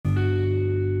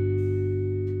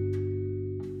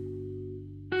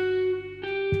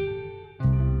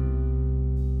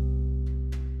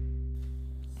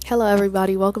Hello,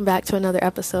 everybody. Welcome back to another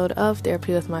episode of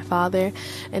Therapy with My Father.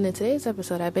 And in today's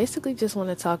episode, I basically just want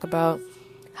to talk about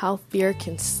how fear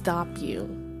can stop you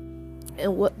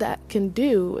and what that can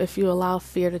do if you allow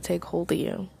fear to take hold of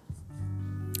you.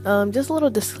 Just a little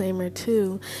disclaimer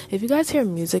too. If you guys hear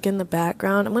music in the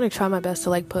background, I'm going to try my best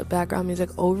to put background music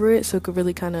over it so it could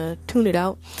really kind of tune it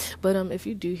out. But if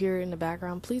you do hear it in the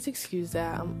background, please excuse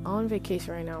that. I'm on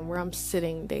vacation right now. Where I'm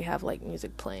sitting, they have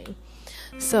music playing.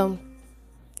 So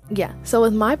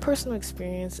with my personal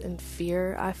experience and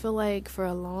fear, I feel like for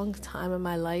a long time in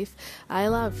my life, I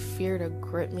allowed fear to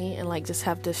grip me and just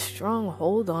have this strong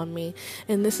hold on me.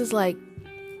 And this is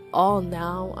all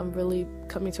now I'm really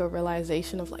coming to a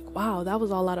realization of wow, that was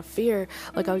all out of fear.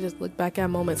 I would just look back at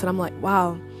moments and I'm like,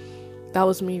 wow, that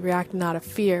was me reacting out of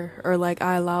fear, or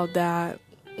I allowed that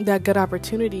good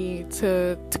opportunity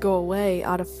to go away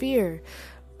out of fear.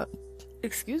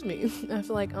 Excuse me. I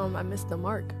feel like I missed the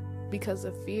mark because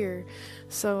of fear.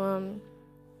 So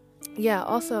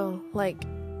also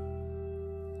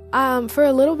for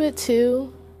a little bit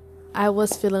too, I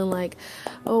was feeling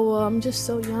I'm just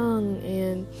so young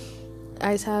and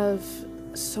I just have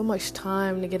so much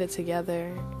time to get it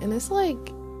together. And it's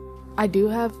I do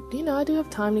have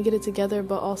time to get it together,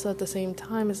 but also at the same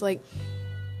time it's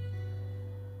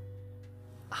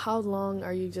how long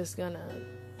are you just gonna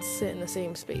sit in the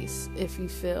same space if you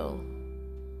feel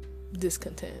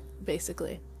discontent,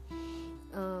 basically?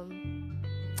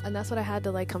 And that's what I had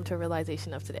to come to a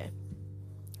realization of today.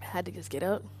 I had to just get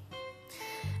up.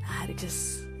 I had to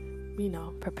just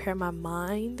prepare my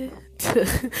mind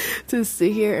to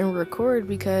sit here and record,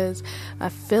 because I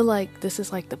feel like this is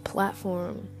the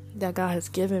platform that God has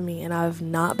given me and I've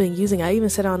not been using. I even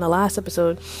said it on the last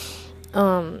episode,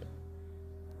 and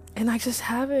I just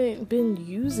haven't been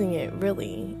using it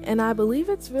really, and I believe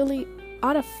it's really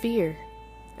out of fear.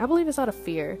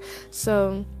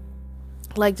 So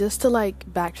just to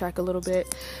backtrack a little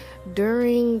bit,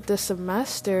 during the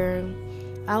semester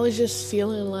I was just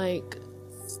feeling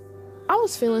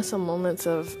some moments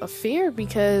of fear,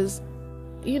 because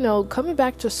coming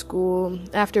back to school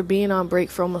after being on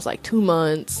break for almost 2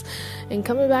 months, and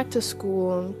coming back to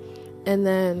school, and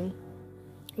then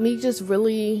me just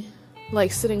really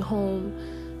sitting home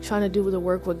trying to do the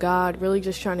work with God, really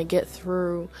just trying to get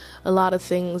through a lot of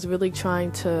things, really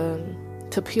trying to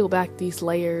peel back these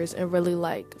layers and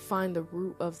really find the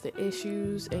root of the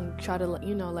issues and try to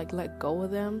let go of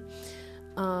them,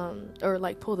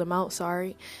 or pull them out.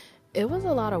 Sorry. It was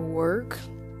a lot of work,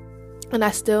 and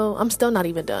I'm still not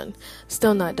even done.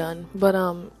 Still not done. But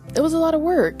it was a lot of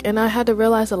work, and I had to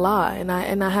realize a lot, and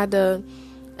I had to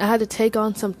take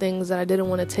on some things that I didn't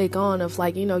want to take on, of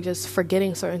just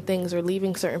forgetting certain things or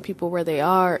leaving certain people where they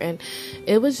are, and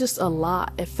it was just a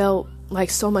lot. It felt like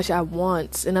so much at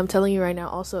once. And I'm telling you right now,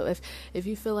 also, if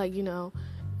you feel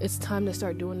it's time to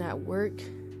start doing that work,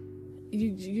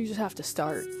 you just have to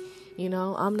start.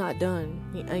 I'm not done,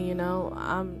 and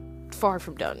I'm far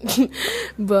from done.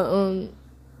 But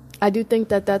I do think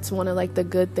that that's one of the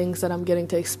good things that I'm getting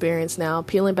to experience now,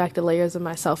 peeling back the layers of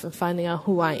myself and finding out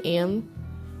who I am.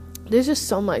 There's just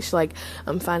so much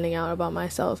I'm finding out about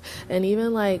myself. And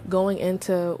even going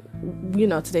into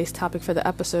today's topic for the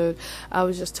episode, I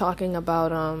was just talking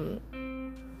about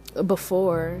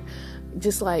before,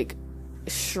 just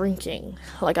shrinking.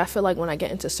 I feel when I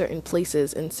get into certain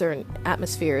places and certain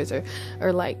atmospheres, or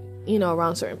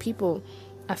around certain people,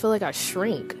 I feel I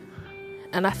shrink.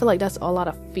 And I feel that's all out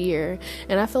of fear.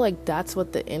 And I feel that's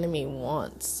what the enemy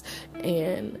wants.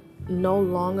 And no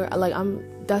longer,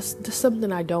 that's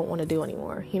something I don't want to do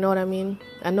anymore. You know what I mean?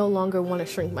 I no longer want to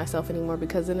shrink myself anymore,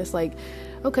 because then it's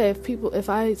okay, if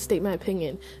I state my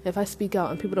opinion, if I speak out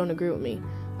and people don't agree with me,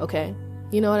 okay,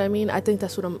 you know what I mean? I think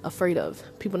that's what I'm afraid of.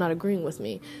 People not agreeing with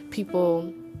me,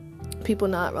 people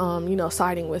not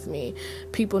siding with me,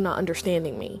 people not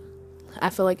understanding me. I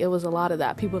feel it was a lot of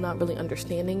that, people not really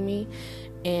understanding me.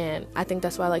 And I think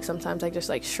that's why sometimes I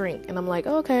just shrink, and I'm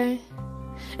okay.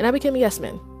 And I became a yes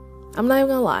man. I'm not even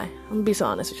gonna lie, I'm gonna be so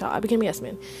honest with y'all. I became a yes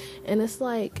man. And it's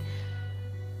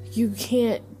you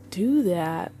can't do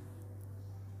that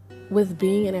with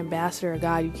being an ambassador of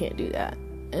God. You can't do that.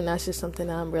 And that's just something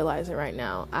that I'm realizing right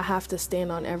now. I have to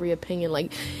stand on every opinion.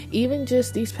 Even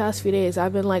just these past few days,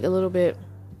 I've been a little bit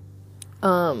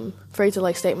afraid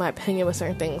to state my opinion with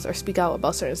certain things or speak out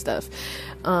about certain stuff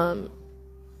in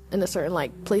a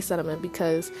certain place that I'm in,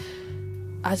 because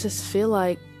I just feel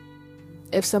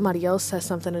if somebody else says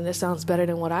something and it sounds better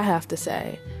than what I have to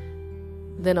say,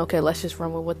 then okay, let's just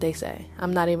run with what they say.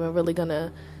 I'm not even really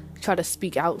gonna try to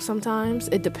speak out sometimes.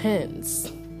 It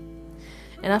depends.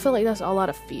 And I feel that's all out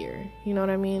of fear. You know what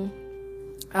I mean?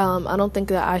 I don't think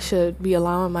that I should be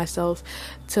allowing myself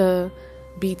to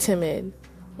be timid.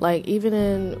 Like, even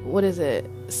in, what is it,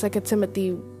 2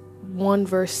 Timothy 1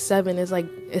 verse 7 is like,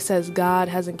 it says God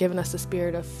hasn't given us the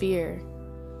spirit of fear.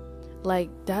 Like,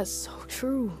 that's so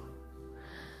true.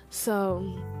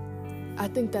 So I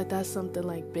think that that's something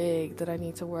like big that I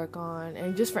need to work on.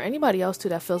 And just for anybody else too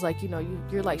that feels like,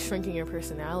 you're like shrinking your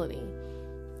personality,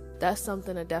 that's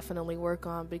something to definitely work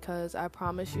on, because I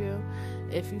promise you,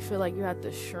 if you feel like you have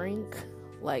to shrink,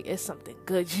 like, it's something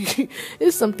good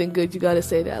it's something good you gotta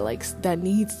say, that like that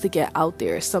needs to get out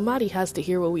there. Somebody has to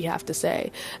hear what we have to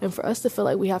say, and for us to feel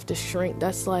like we have to shrink,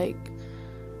 that's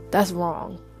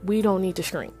wrong. We don't need to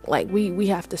shrink. Like, we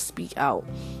have to speak out.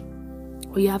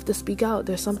 We have to speak out.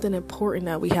 There's something important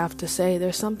that we have to say.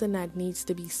 There's something that needs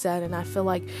to be said. And I feel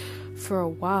like for a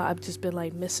while I've just been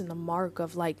like missing the mark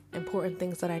of like important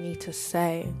things that I need to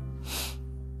say.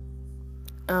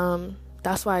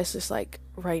 That's why it's just like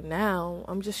right now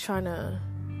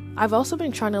I've also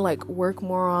been trying to like work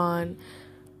more on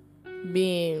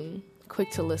being quick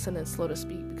to listen and slow to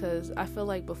speak, because I feel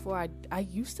like before I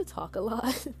used to talk a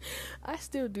lot. I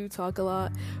still do talk a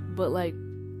lot, but like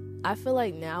I feel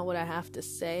like now what I have to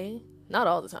say, not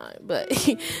all the time, but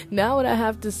now what I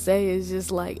have to say is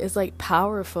just like, it's like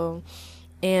powerful,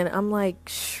 and I'm like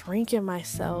shrinking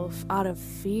myself out of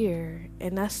fear,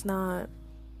 and that's not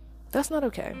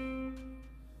okay.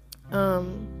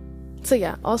 So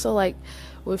yeah, also like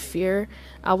with fear,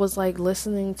 I was like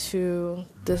listening to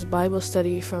this Bible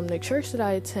study from the church that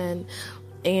I attend,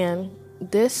 and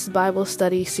this Bible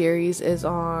study series is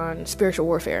on spiritual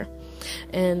warfare.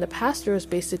 And the pastor is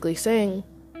basically saying,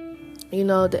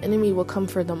 the enemy will come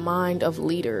for the mind of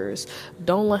leaders.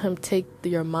 Don't let him take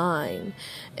your mind.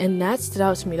 And that stood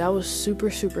out to me. That was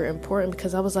super, super important,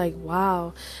 because I was like,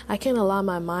 wow, I can't allow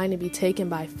my mind to be taken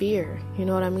by fear. You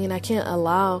know what I mean? I can't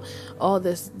allow all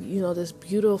this, all these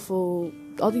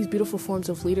beautiful forms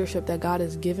of leadership that God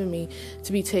has given me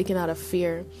to be taken out of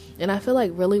fear. And I feel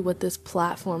like really with this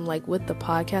platform, like with the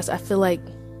podcast, I feel like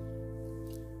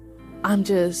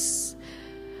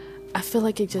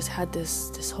it just had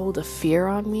this hold of fear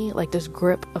on me, like this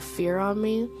grip of fear on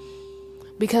me,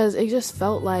 because it just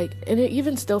felt like, and it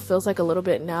even still feels like a little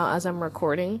bit now as I'm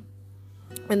recording.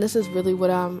 And this is really what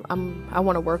I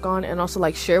want to work on, and also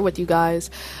like share with you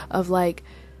guys of like,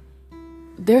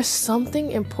 there's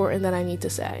something important that I need to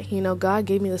say. God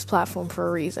gave me this platform for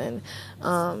a reason.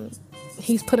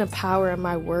 He's put a power in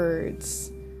my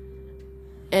words.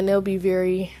 And it'll be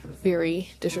very, very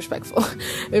disrespectful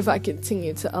if I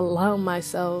continue to allow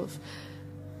myself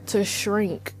to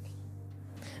shrink.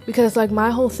 Because like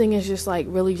my whole thing is just like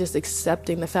really just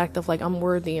accepting the fact of like I'm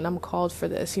worthy and I'm called for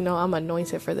this. I'm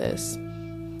anointed for this.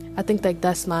 I think like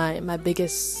that's my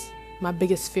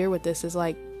biggest fear with this is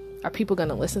like, are people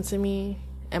gonna listen to me?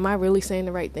 Am I really saying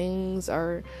the right things?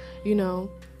 Or,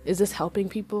 is this helping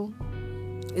people?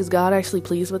 Is God actually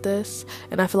pleased with this?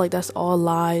 And I feel like that's all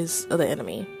lies of the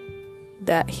enemy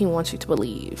that he wants you to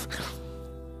believe.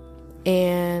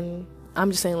 And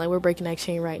I'm just saying, like, we're breaking that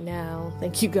chain right now.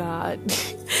 Thank you, God.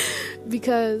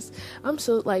 Because I'm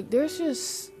so, like,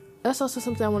 that's also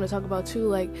something I want to talk about too.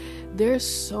 Like, there's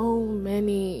so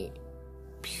many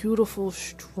beautiful,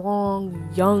 strong,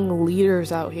 young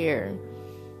leaders out here.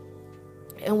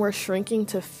 And we're shrinking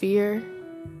to fear.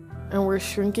 And we're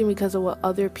shrinking because of what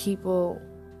other people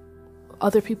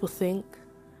think.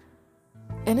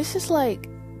 And it's just like,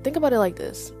 think about it like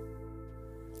this.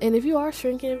 And if you are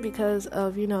shrinking because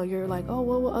of, you're like, oh,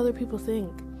 what will other people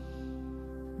think?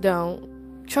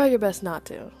 Don't. Try your best not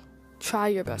to. Try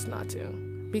your best not to.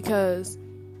 Because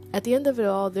at the end of it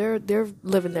all, they're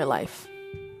living their life.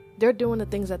 They're doing the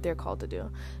things that they're called to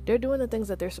do. They're doing the things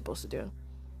that they're supposed to do.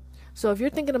 So if you're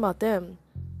thinking about them,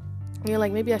 and you're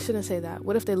like, maybe I shouldn't say that.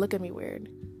 What if they look at me weird?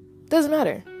 Doesn't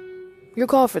matter. You're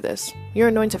called for this. You're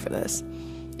anointed for this.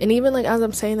 And even like as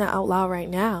I'm saying that out loud right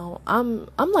now, I'm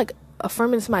like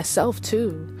affirming to myself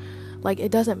too. Like,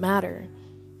 it doesn't matter.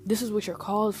 This is what you're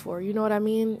called for. You know what I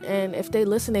mean? And if they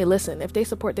listen, they listen. If they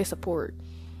support, they support.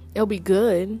 It'll be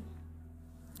good.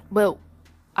 But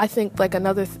I think like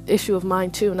another issue of mine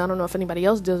too, and I don't know if anybody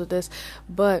else deals with this,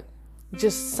 but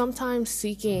just sometimes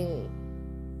seeking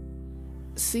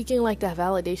like that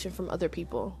validation from other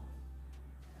people.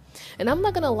 And I'm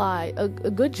not gonna lie, a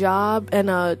good job and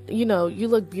you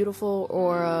look beautiful,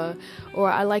 or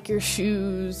I like your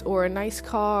shoes, or a nice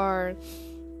car,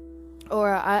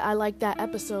 or I like that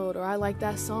episode, or I like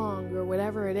that song, or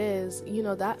whatever it is,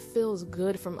 that feels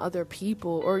good from other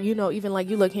people. Or, even like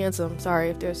you look handsome. Sorry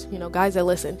if there's, guys that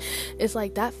listen. It's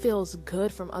like that feels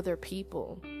good from other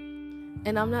people.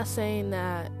 And I'm not saying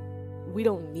that we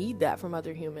don't need that from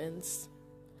other humans.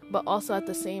 but also at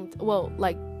the same, well,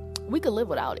 like, we could live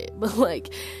without it, but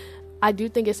like, I do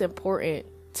think it's important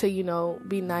to, you know,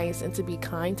 be nice and to be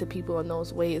kind to people in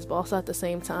those ways. But also at the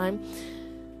same time,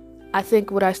 I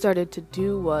think what I started to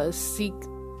do was seek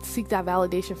that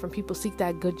validation from people, seek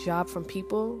that good job from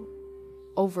people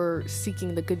over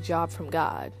seeking the good job from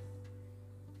God.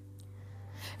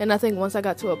 And I think once I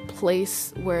got to a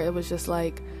place where it was just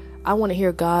like, I want to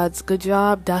hear God's good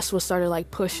job, that's what started like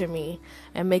pushing me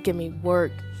and making me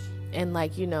work and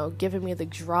like, you know, giving me the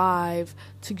drive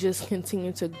to just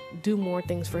continue to do more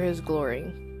things for his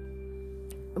glory.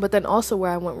 But then also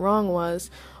where I went wrong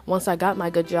was, once I got my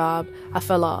good job, I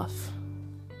fell off.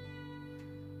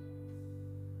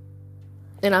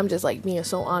 And I'm just like being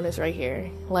so honest right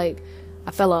here. Like,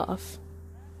 I fell off.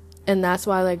 And that's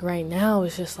why like right now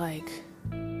it's just like,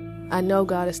 I know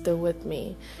God is still with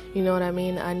me. You know what I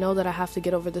mean? I know that I have to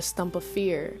get over this stump of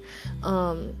fear.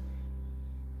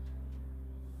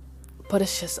 But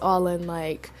it's just all in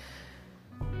like,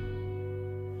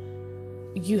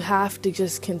 you have to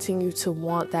just continue to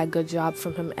want that good job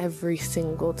from him every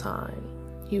single time.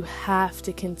 You have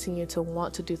to continue to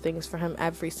want to do things for him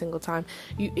every single time.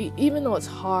 Even though it's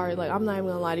hard, like, I'm not even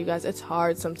gonna lie to you guys, it's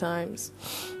hard sometimes.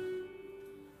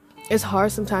 It's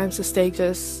hard sometimes to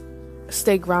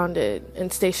stay grounded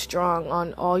and stay strong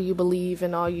on all you believe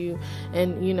and all you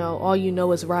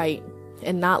know is right,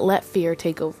 and not let fear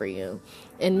take over you,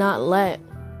 and not let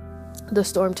the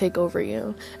storm take over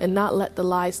you, and not let the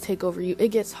lies take over you. It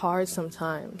gets hard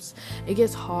sometimes. It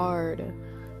gets hard.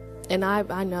 And I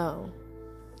know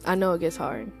it gets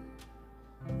hard.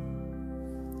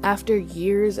 After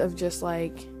years of just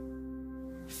like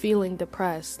feeling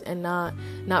depressed and not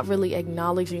really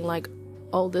acknowledging like,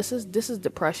 oh, this is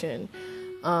depression,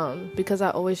 because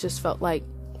I always just felt like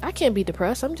I can't be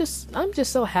depressed. I'm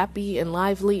just so happy and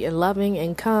lively and loving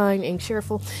and kind and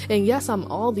cheerful. And yes, I'm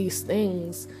all these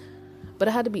things, but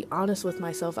I had to be honest with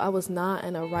myself. I was not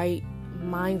in a right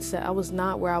mindset. I was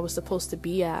not where I was supposed to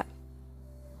be at.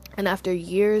 And after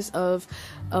years of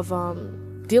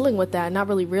dealing with that, not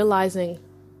really realizing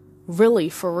really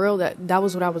for real that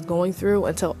was what I was going through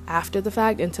until after the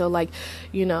fact, until like,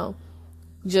 you know,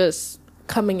 just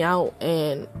coming out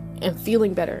and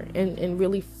feeling better and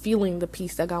really feeling the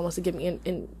peace that God wants to give me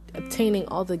and obtaining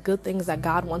all the good things that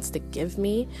God wants to give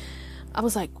me. I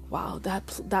was like, wow,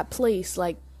 that place,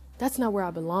 like, that's not where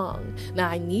I belong. Now,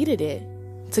 I needed it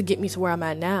to get me to where I'm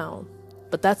at now,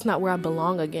 but that's not where I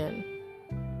belong again.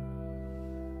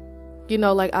 You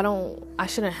know, like, I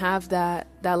shouldn't have that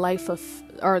life of,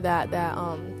 or that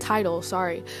title,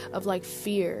 of like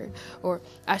fear, or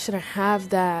I shouldn't have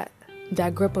that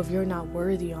grip of you're not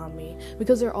worthy on me,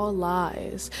 because they're all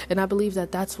lies. And I believe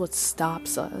that that's what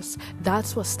stops us.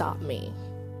 That's what stopped me.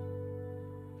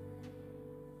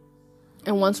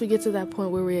 And once we get to that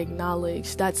point where we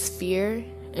acknowledge that's fear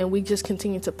and we just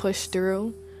continue to push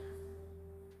through,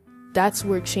 that's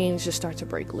where change just starts to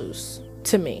break loose,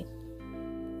 to me.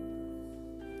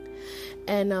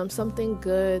 And something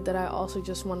good that I also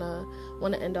just want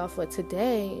to end off with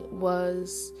today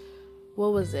was,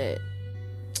 what was it?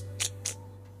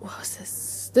 What was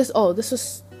this? This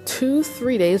was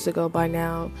 2-3 days ago by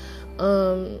now.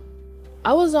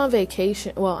 I was on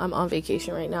vacation. Well, I'm on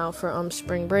vacation right now for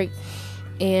spring break,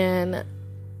 and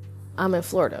I'm in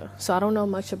Florida. So I don't know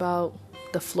much about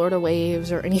the Florida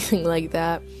waves or anything like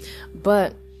that.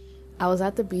 But I was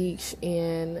at the beach,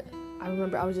 and I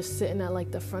remember I was just sitting at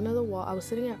like the front of the wall. I was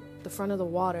sitting at the front of the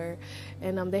water,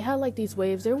 and they had like these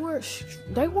waves. They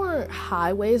weren't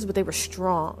high waves, but they were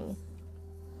strong.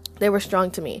 They were strong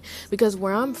to me, because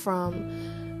where I'm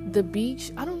from, the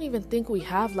beach, I don't even think we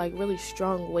have like really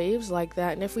strong waves like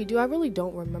that. And if we do, I really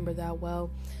don't remember that well,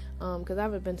 because I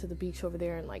haven't been to the beach over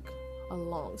there in like a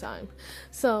long time.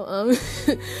 So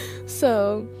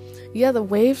so yeah, the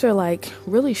waves are like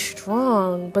really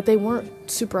strong, but they weren't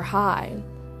super high.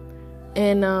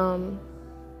 And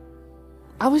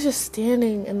I was just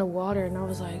standing in the water, and I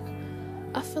was like,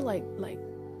 I feel like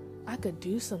I could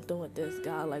do something with this,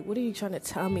 God. Like, what are you trying to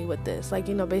tell me with this? Like,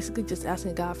 you know, basically just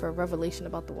asking God for a revelation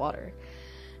about the water.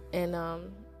 And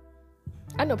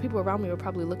I know people around me were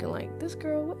probably looking like, this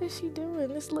girl, what is she doing?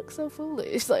 This looks so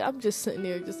foolish. Like, I'm just sitting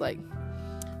there just like,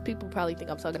 people probably think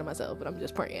I'm talking to myself, but I'm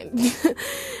just praying.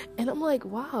 And I'm like,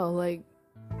 wow, like,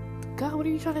 God, what are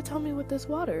you trying to tell me with this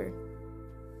water?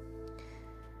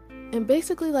 And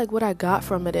basically, like, what I got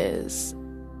from it is,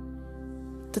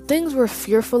 the things we're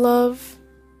fearful of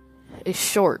is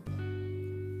short,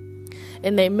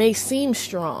 and they may seem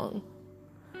strong,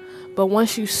 but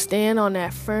once you stand on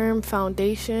that firm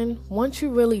foundation, once you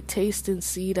really taste and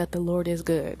see that the Lord is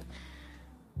good,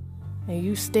 and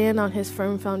you stand on his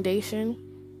firm foundation,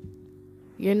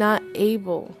 You're not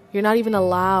even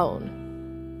allowed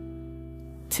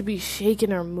to be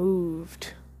shaken or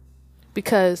moved.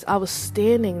 Because I was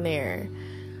standing there,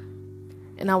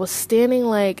 and I was standing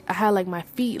like, I had like my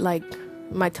feet, like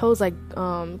my toes like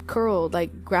curled,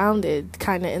 like grounded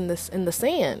kind of in the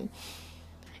sand.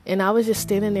 And I was just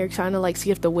standing there trying to like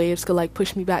see if the waves could like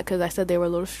push me back, because I said they were a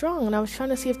little strong, and I was trying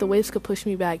to see if the waves could push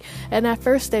me back. And at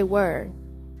first they were.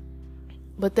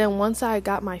 But then once I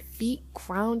got my feet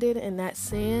grounded in that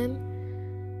sand,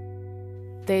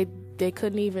 they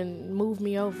couldn't even move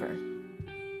me over.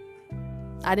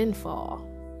 I didn't fall.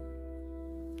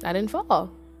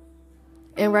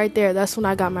 And right there, that's when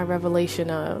I got my revelation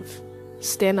of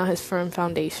stand on his firm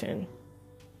foundation.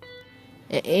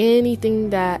 And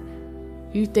anything that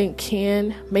you think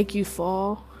can make you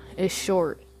fall is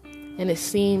short, and it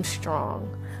seems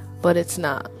strong, but it's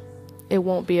not. It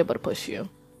won't be able to push you.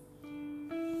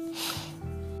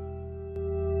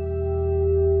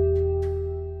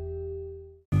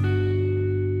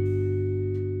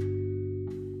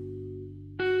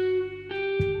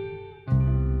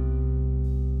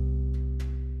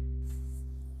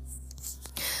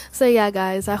 So yeah,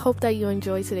 guys, I hope that you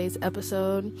enjoyed today's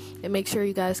episode, and make sure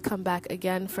you guys come back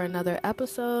again for another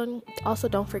episode. Also,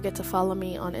 don't forget to follow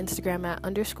me on Instagram at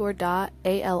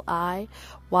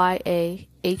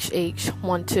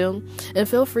 _.ALIYAHH12, and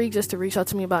feel free just to reach out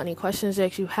to me about any questions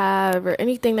that you have or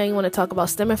anything that you want to talk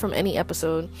about stemming from any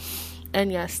episode.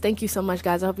 And yes, thank you so much,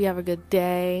 guys. I hope you have a good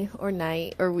day or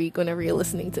night or week whenever you're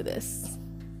listening to this.